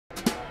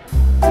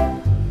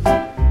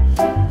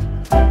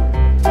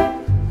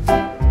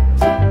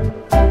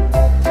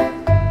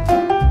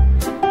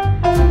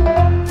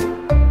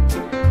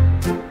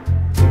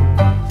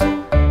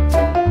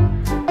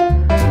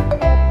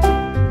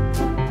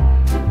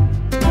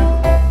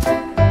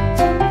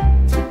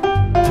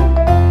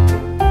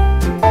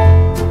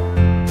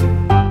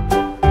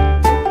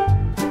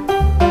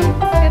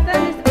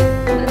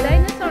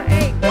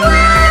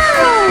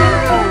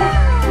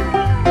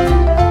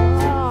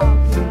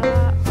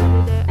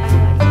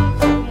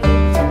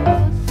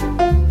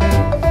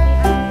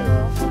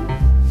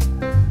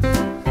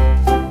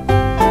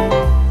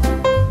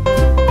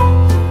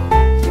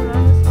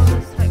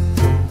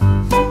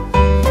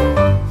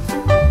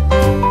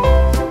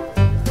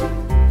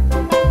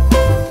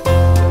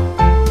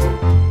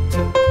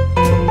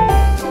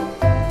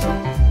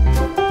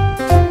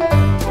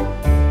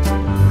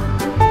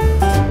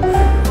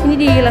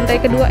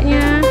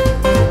keduanya.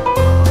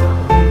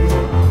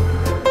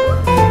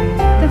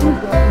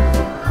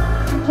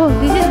 Oh,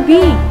 this is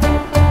bee.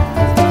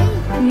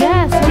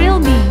 Yes,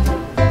 real bee.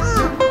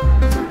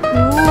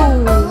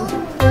 Ooh.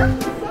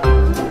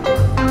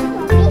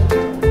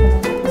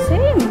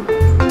 Same.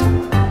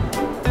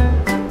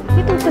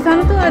 Itu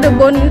kesana tuh ada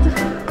bon itu.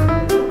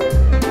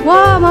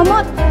 Wah,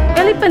 mamut,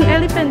 elephant.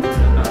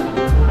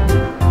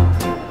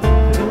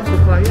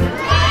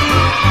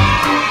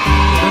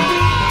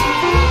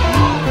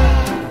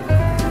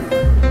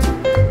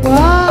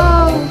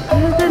 Wow,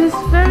 elephant is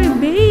very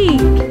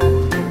big.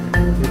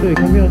 Hey,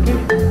 come here, okay?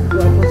 You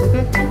are first,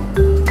 okay?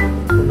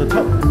 From the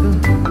top.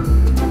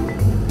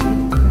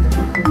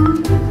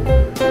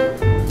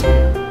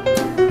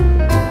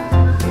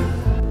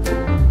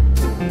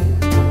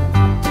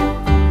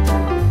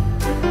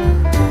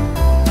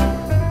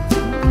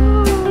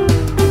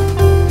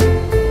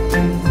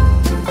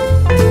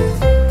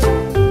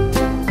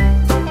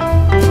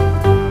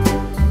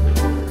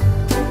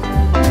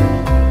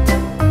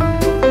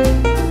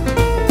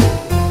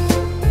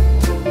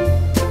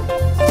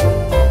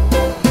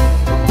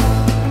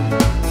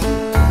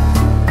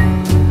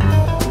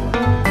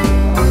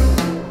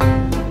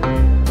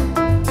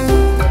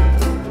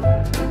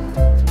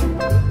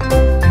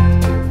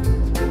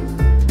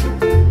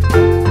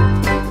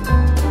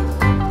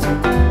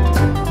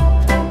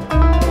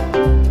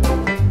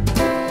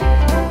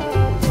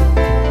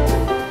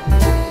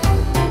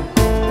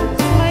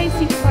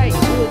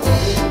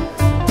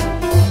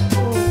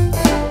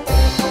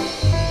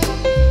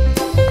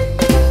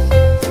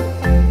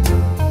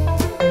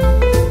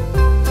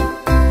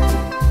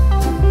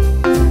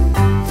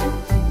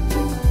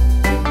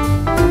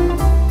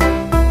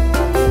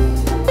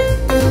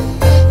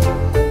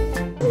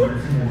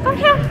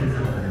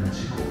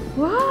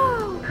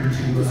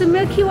 It's a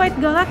Milky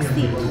White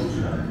galaxy.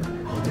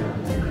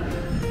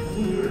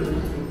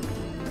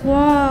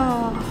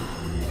 Wow.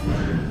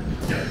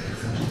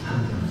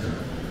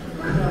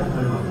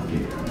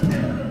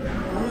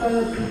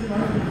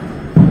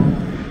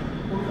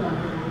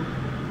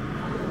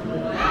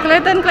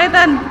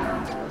 Kelihatan.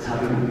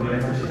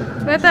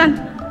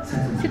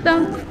 Sit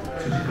down.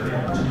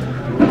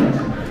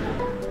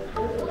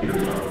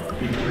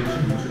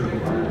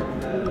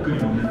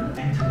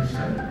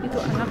 Itu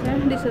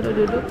anaknya disuruh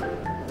duduk.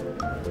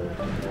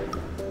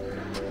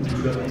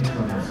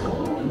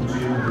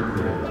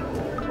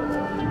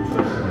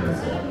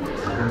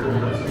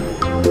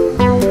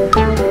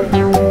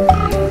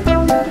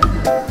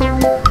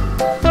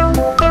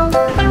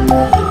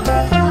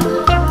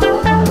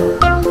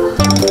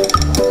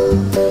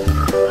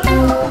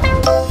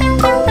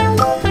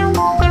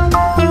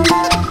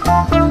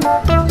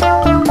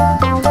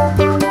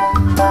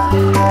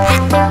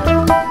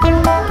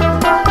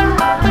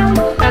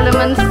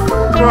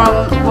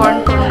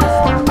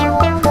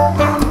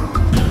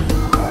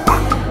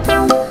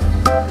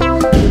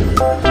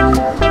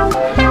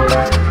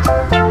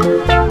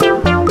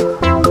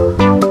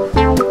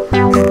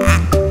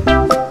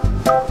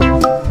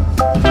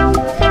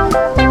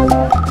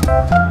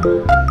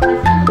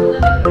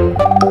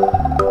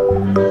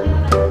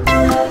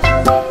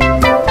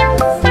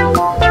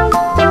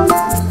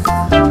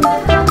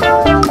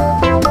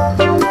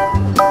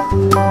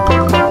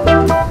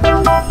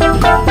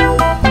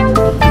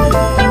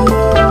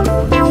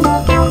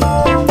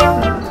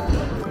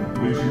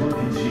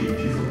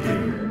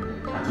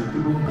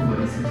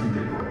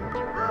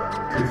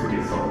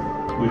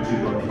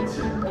 물질과 빛은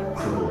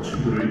서로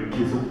충돌을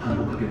계속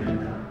반복하게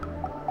됩니다.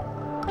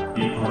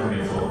 이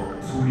과정에서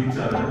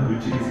소립자라는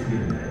물질이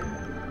생기는데,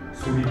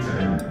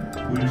 소립자는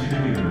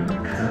물질을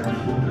이루는 가장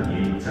기본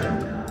단위의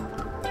자입니다.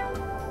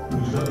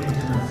 우주가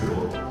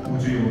팽창할수록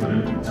우주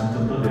용도는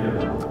점점 더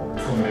내려가고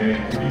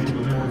성운의 구리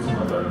부분을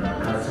구성하던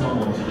가스와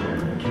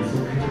먼지들은 계속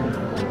팽창을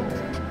하고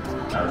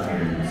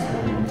나중에는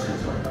새로운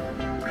체전,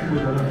 크고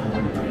작은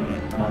덩어리들이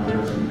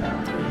만들어집니다.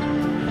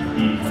 이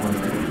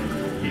덩어리들이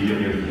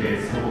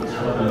일렬이렇게 서로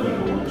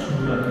잡아당기고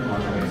충돌하는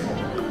과정에서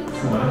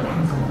수많은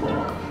행성과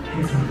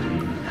행성들이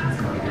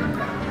탄생하게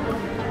됩니다.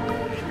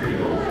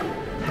 그리고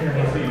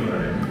태양에서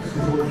일어나는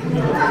수소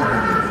핵융합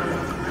과정에서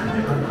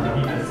강력한 바람이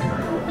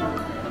발생하여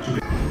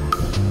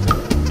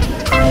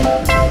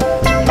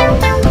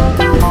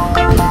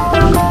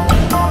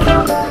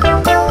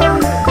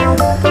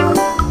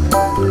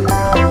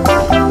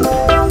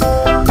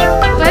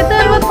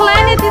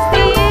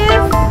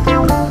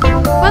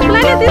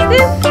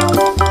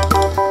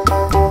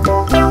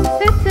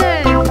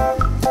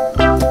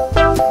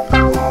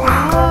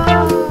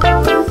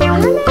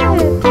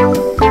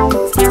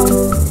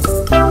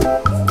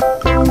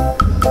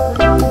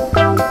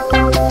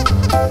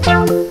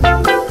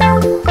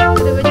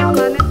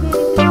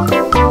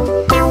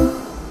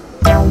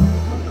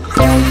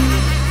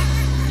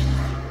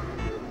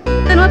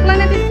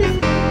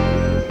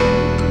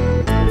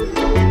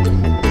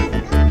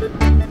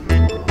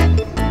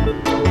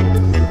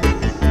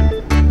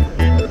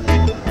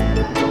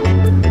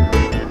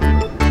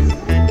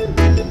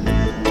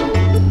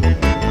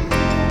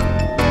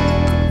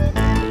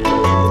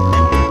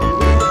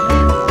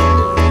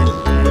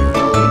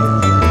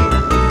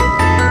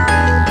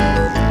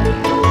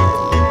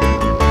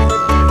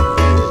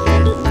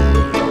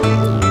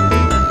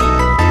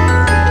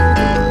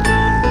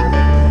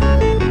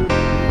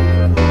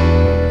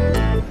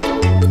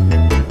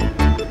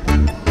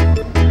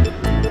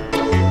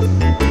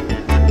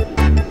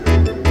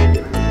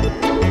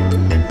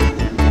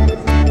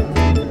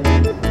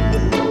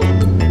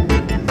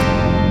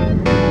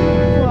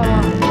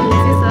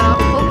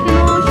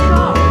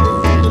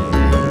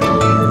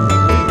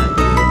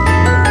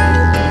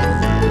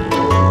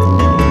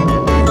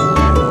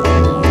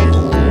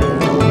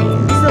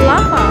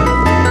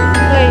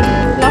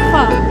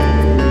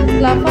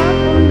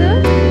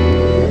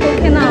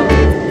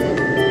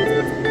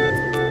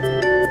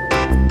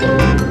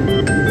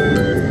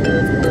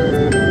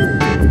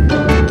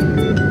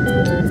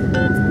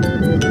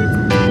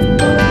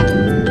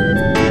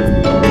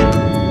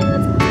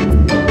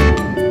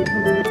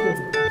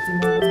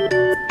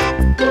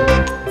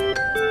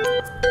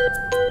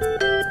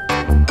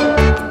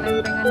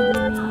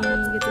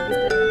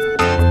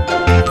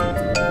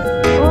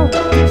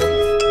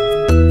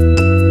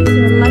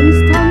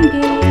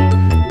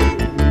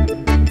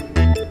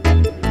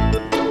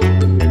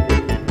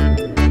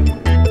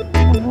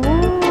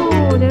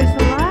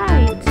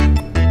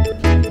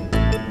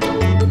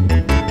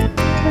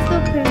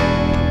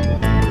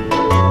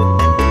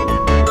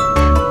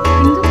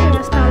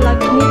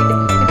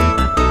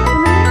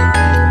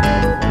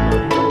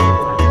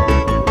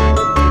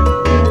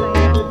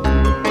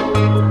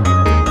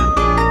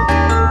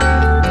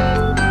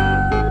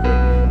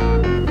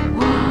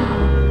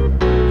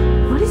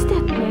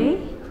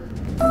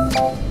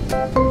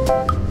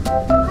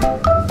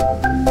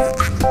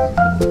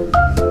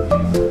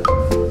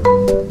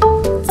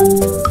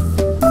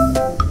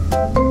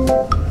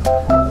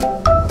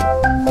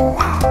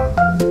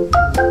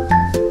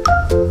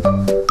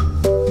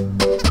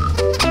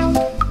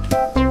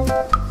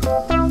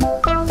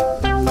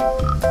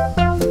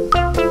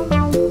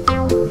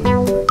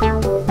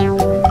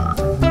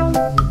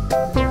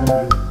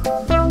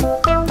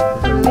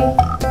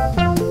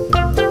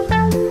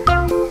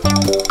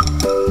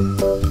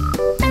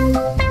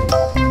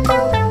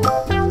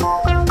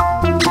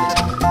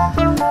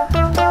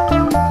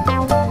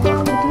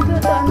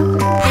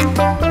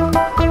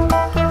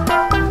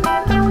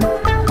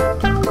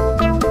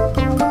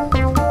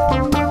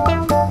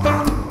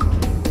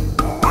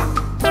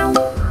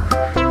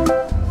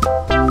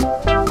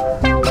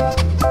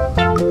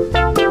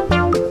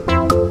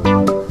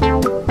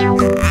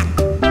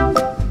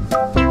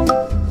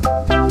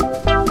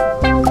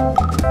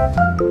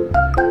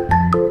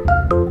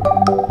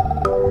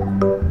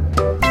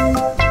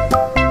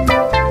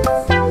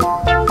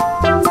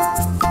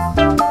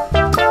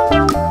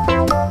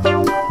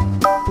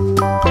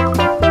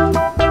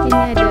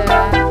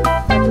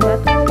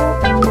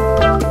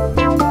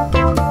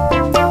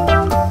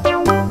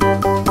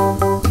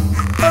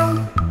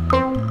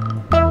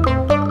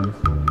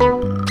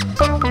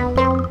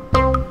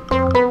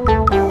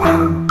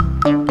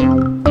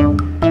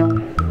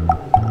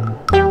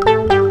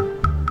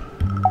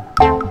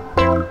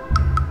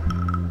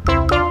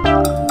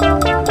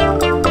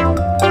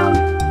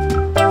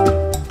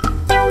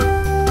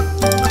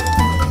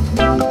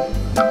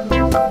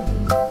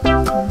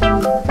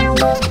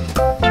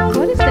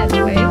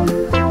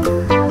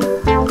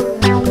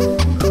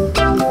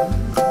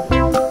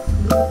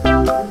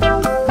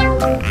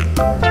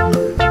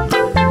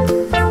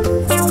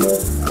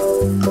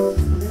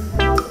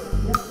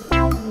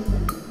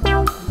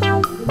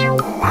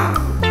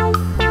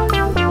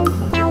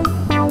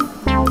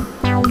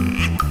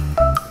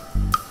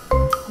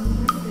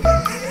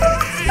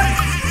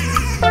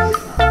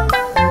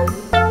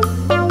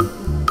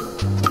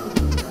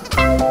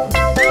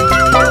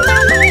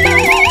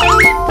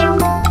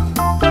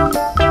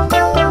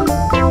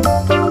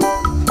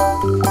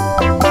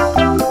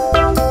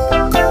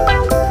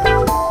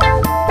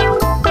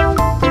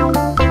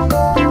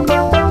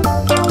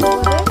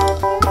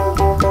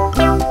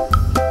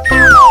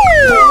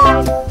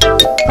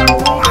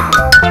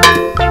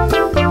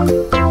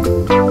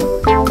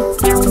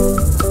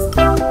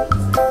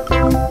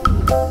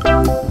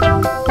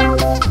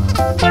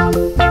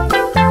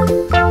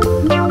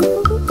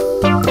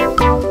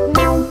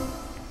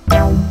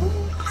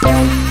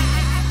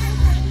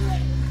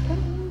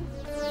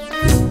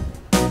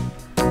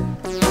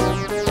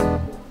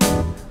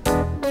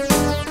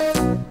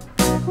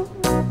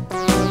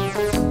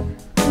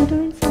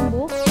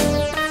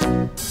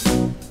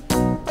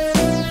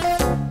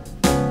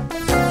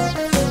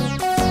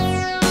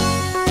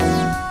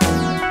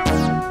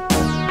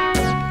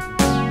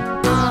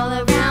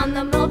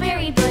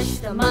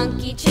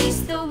monkey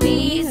chased the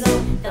weasel.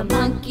 The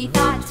monkey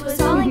thought 'twas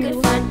all in good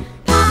fun.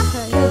 Pop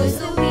goes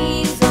the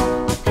weasel.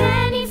 A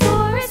penny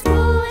for a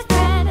spool of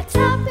thread, a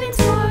tuppence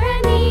for a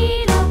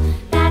needle.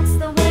 That's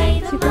the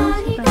way the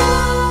money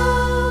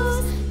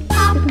goes.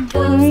 Pop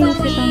goes the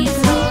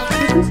weasel.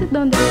 You can sit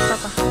down there,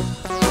 Papa.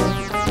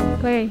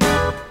 Okay.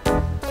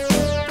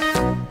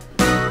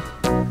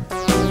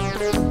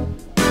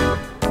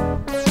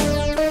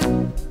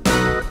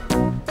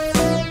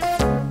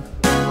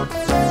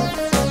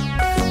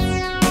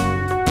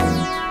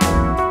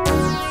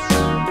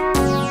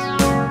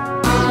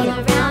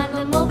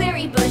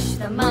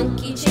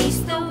 Monkey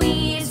chased the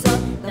weasel.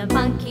 The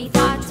monkey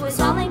thought 'twas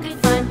all in good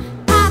fun.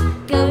 Pop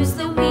goes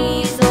the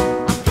weasel.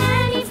 A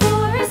penny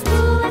for a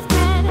spool of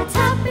thread, a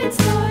tuppence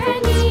for a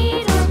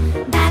needle.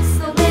 That's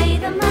the way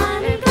the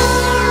money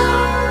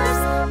goes.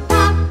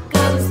 Pop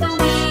goes the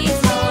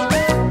weasel.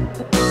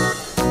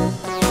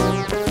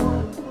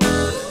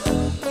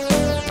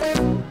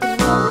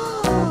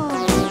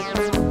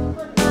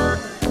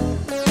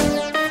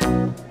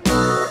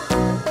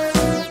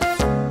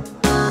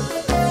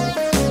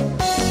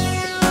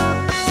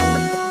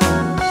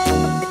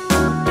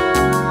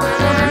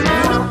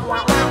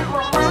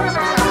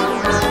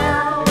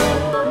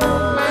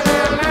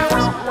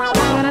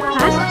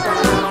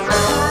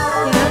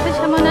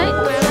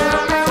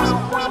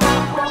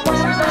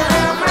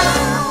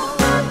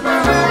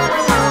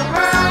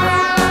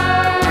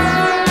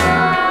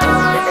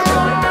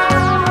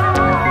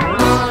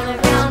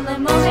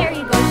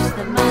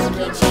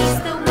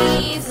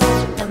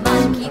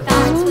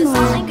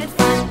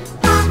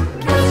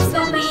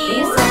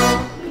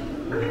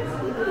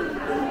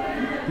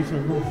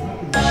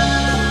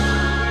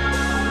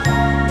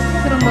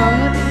 Serem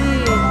banget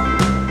ini.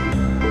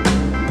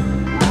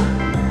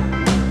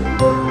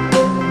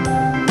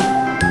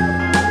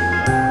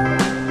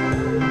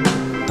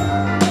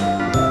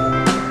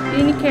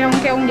 Ini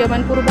keong-keong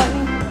zaman purba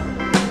nih.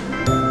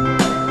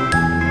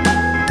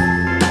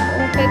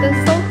 Okay, that's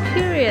so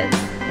curious.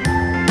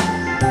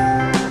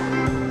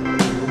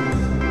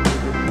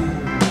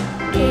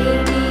 A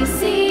B C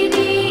D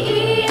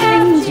E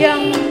F G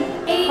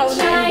H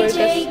I J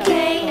K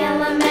L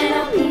M N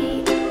O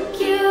P Q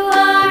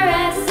R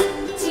S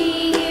T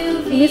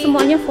U V Ini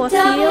semuanya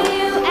fosil.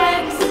 W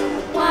X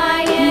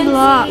Y and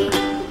Enggak. Z.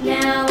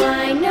 Now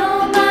I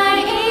know my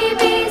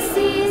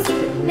ABCs.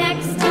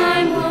 Next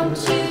time won't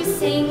you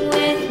sing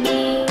with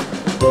me?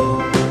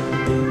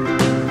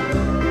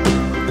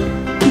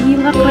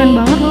 Gila, keren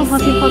banget loh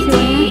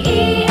fosil-fosilnya.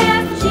 E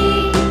F G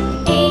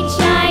H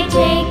I J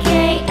K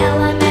L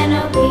M N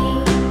O P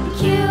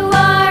Q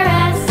R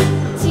S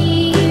T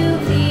U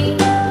V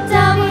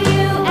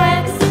W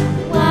X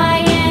Y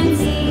and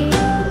Z.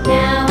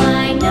 Now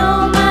I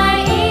know my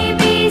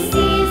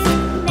ABCs.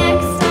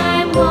 Next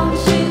time won't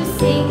you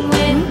sing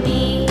with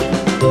me?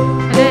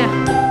 Ada ya?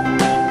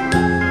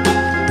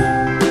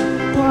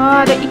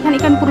 Wah, ada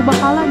ikan-ikan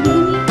purbakala di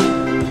sini.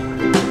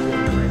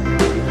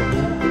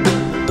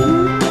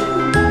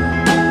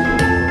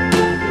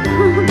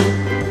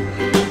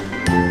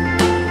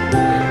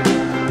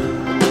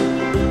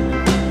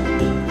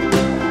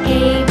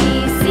 A B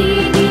C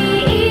D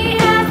E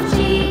F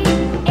G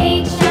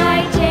H I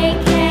J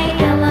K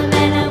L M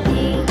N O P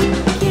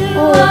Q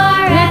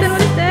R Nathan,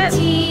 what is S that? T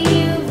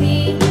U V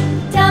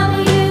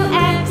W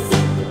X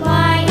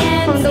Y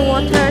and From the Z.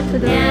 water to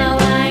the Now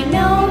I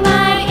know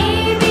my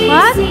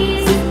What?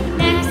 ABCs.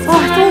 Next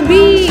Oh, so time big.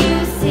 won't you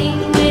sing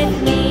with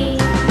me?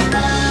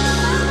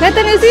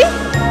 Nathan, you see?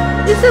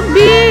 It's so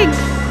big.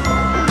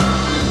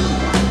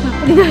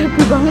 Nah, ini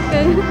gede banget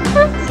kayaknya.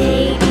 A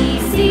B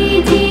C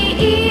D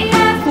E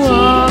F G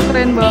Wah,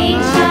 keren banget.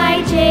 H I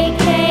J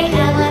K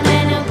L M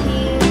N O P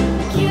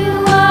Q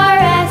R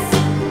S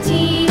T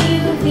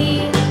U V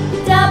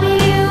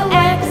W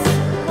X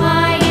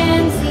Y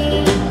and Z.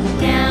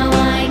 Now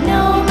I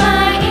know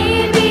my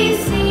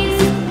ABCs.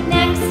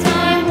 Next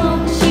time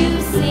won't you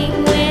sing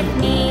with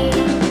me?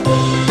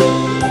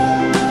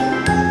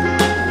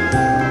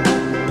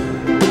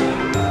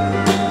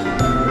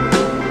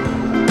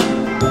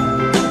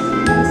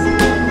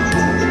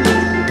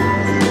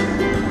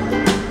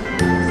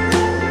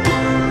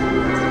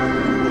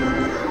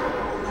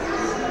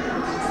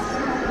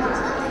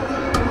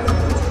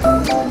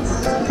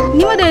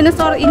 Ini mah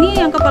dinosaur ini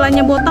yang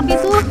kepalanya botak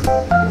itu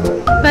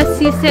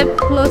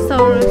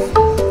Pachycephalosaurus.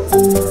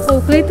 Oh,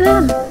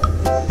 kelihatan.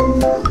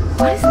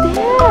 What is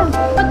that?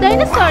 What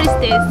dinosaur is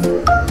this?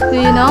 Do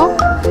you know?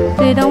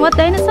 Do you know what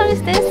dinosaur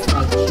is this?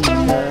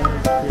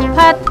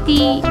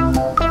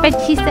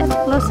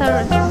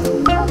 Pachycephalosaurus.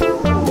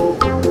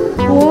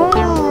 Wow.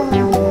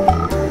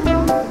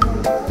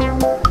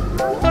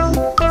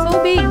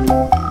 So big.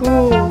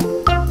 Ooh.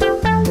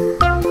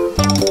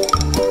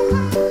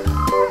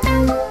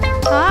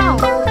 How?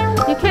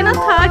 You cannot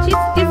touch it.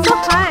 It's so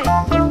high.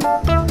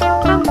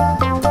 Come.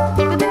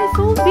 But then it's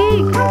so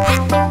big.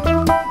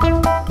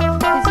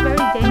 It's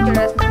very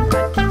dangerous to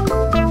touch.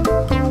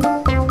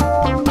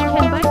 You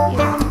can bite it.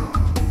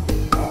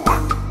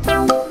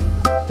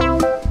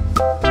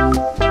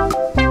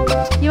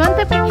 You want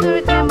a picture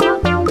with my mom?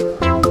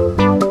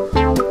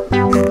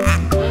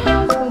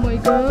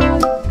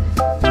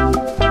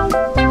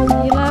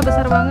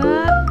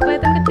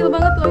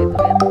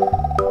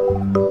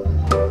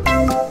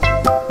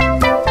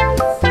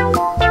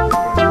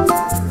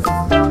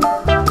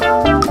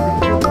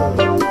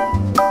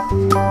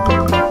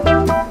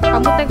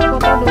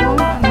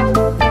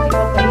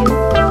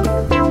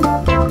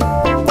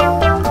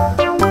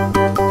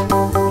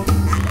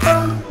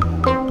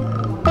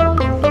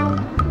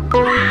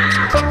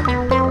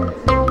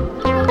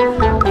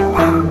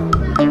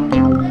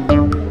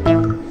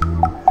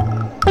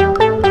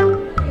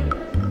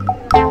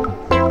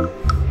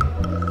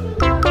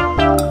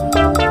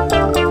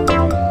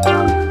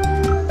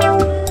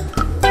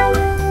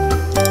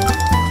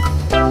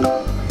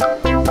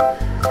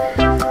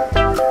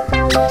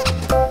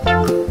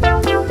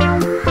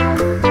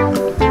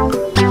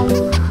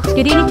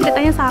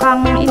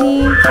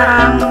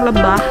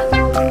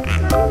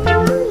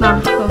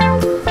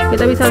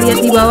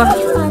 lihat di bawah.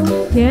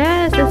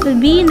 Yes, that's a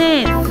bee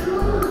nest.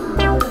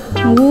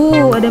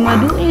 Ada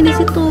madunya di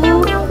situ.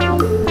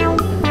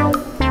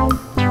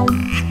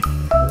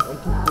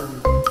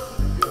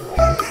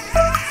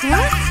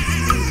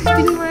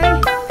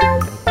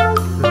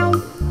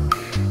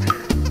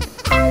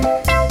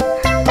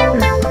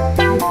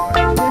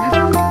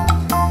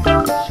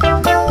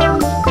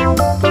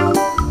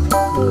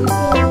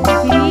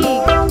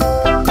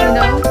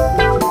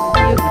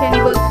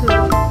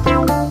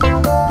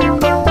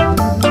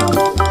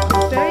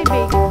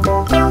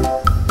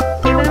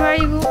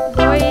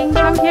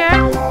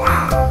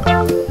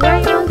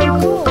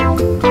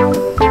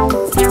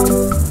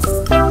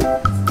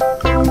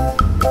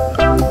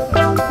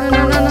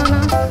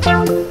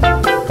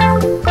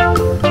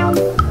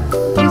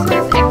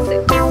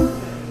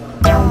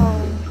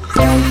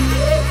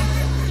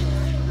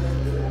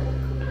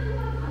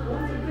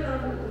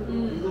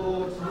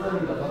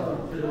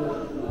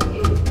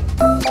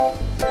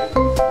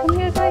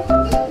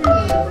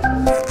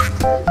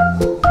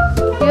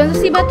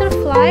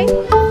 Butterfly.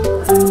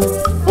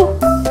 Oh,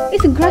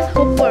 it's a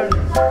grasshopper.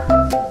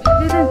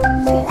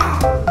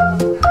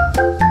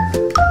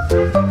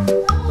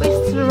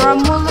 It's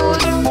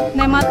Romulus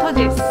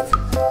nematodis.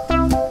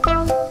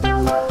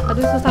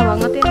 Aduh, susah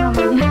banget ya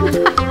namanya.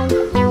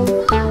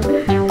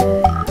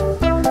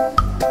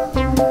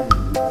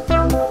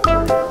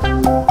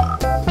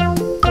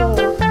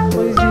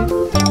 What is it?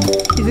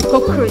 It's a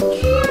cockroach.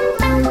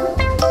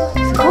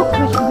 It's a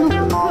cockroach.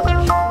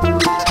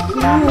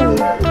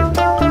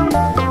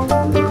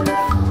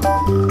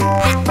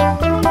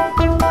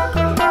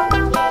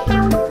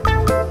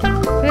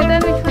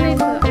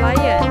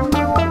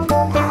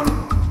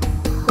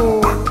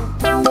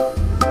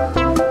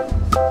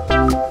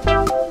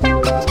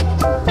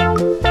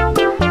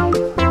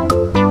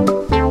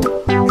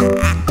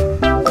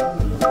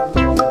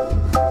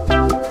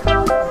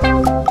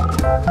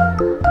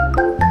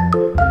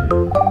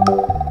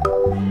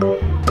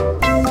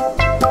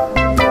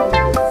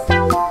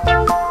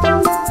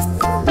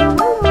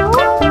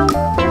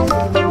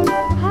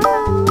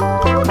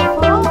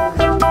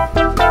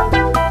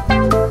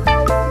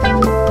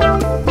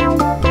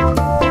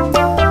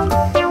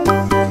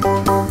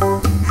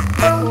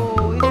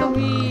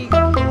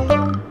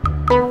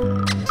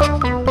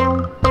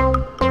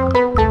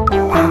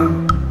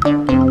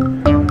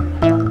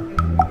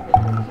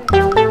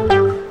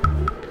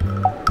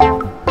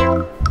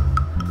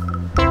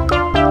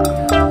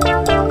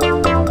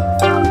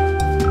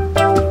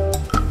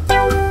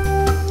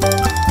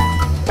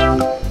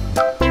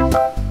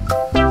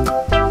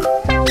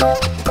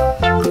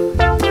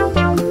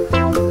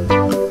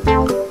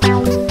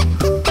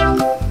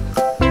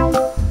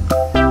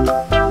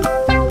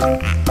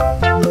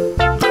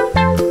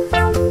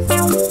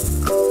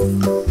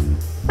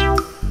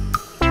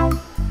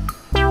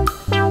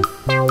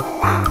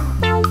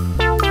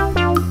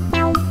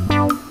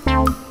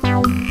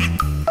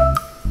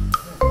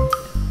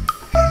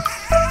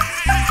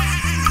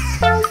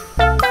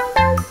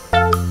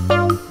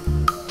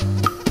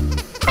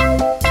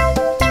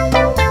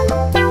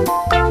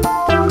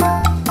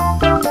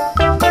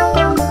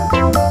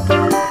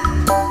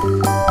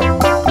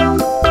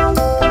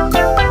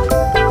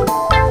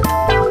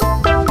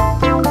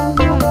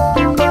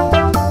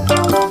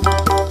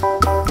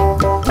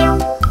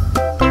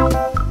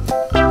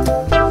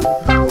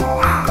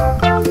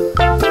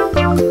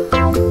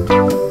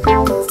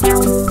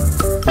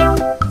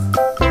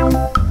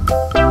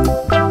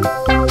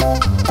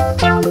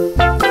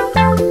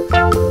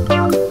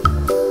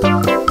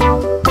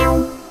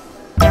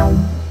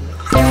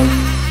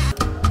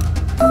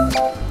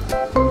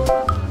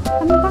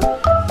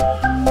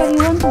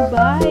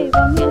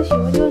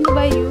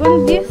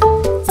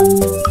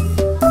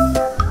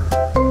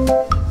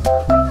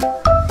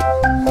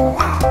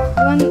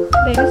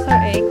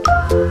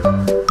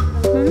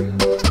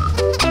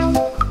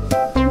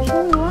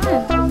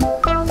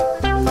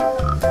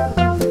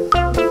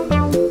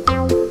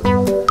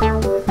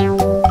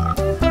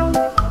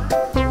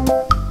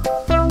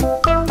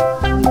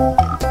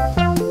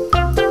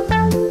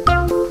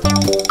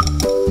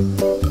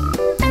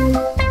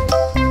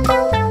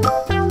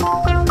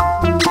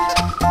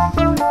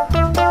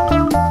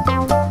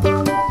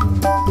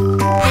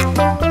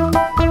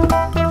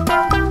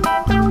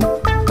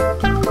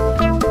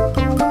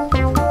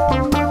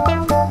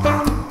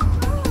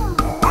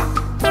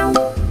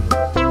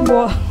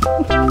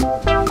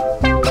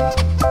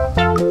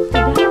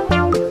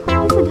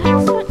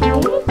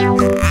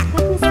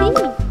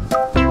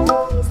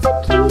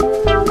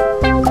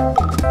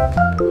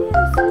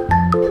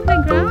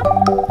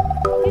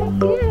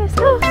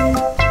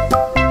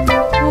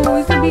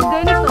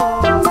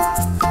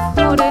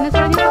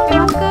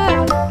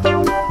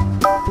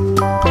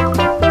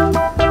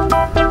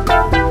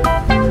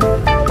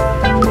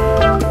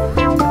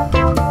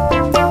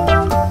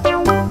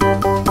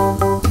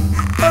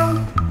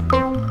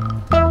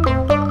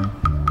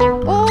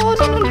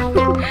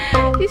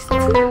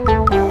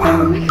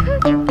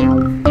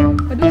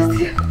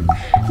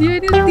 Dia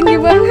ini tinggi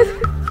banget.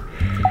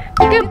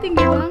 Oke,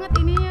 tinggi banget.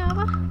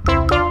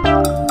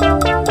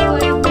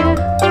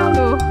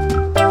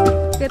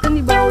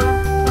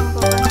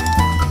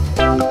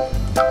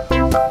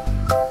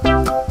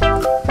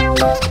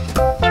 Bye.